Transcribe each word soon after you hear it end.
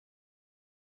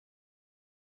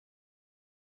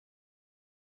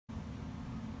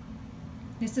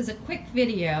This is a quick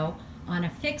video on a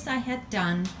fix I had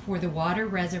done for the water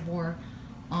reservoir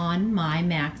on my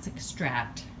Max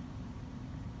Extract.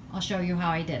 I'll show you how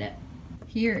I did it.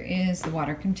 Here is the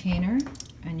water container,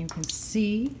 and you can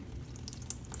see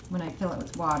when I fill it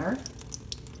with water,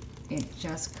 it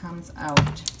just comes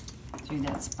out through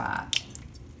that spot.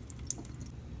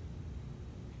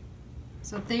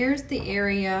 So there's the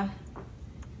area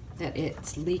that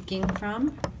it's leaking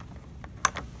from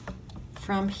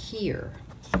here.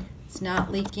 It's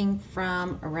not leaking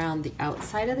from around the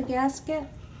outside of the gasket.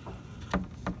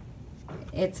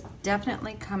 It's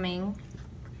definitely coming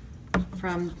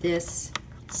from this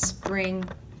spring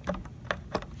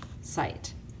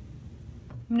site.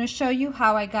 I'm going to show you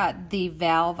how I got the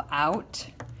valve out.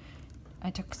 I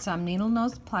took some needle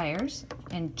nose pliers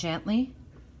and gently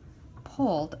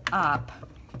pulled up,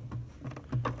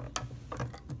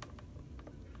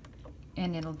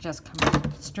 and it'll just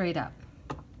come straight up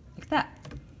like that.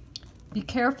 Be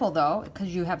careful though,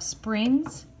 because you have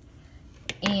springs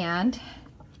and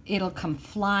it'll come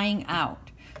flying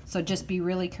out. So just be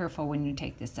really careful when you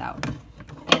take this out.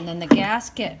 And then the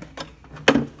gasket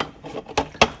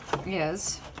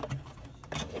is,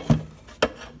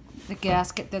 the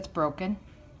gasket that's broken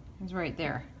is right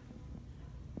there.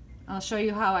 I'll show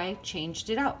you how I changed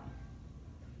it out.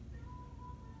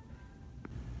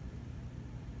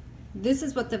 This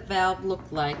is what the valve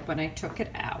looked like when I took it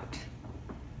out.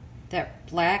 That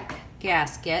black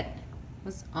gasket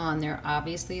was on there,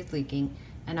 obviously it's leaking,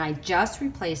 and I just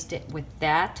replaced it with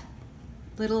that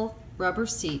little rubber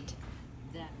seat.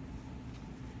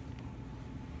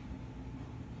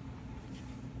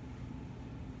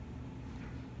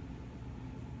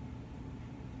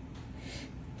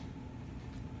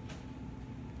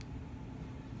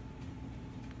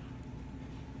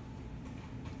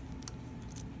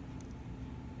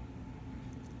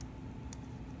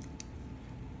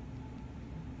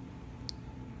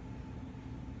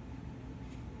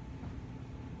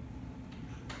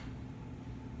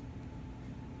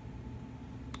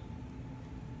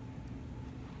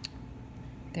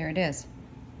 There it is.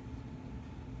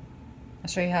 I'll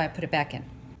show you how I put it back in.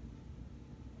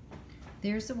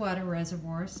 There's the water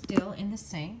reservoir still in the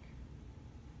sink,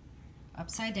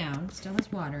 upside down, still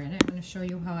has water in it. I'm going to show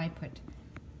you how I put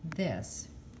this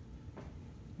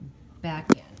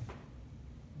back in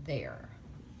there.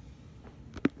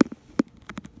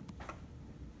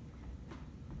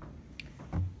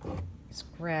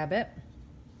 Just grab it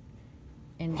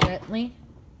and gently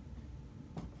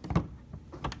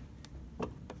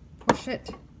push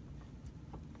it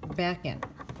back in.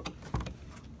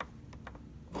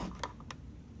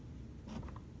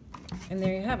 And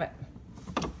there you have it.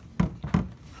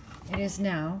 It is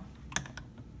now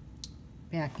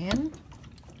back in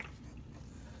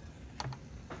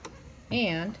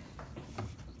and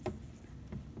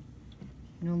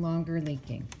no longer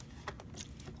leaking.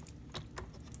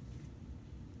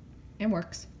 And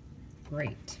works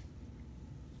great.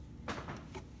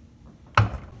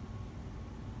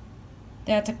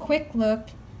 That's a quick look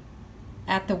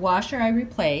at the washer I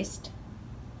replaced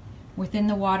within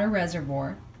the water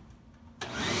reservoir.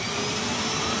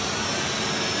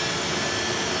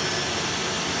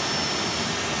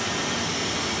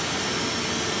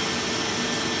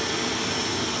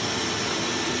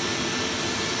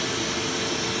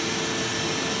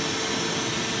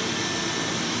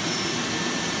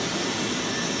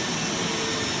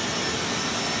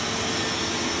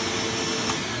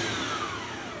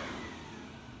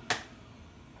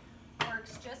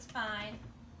 Just fine,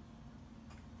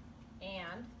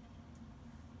 and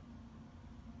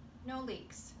no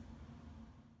leaks.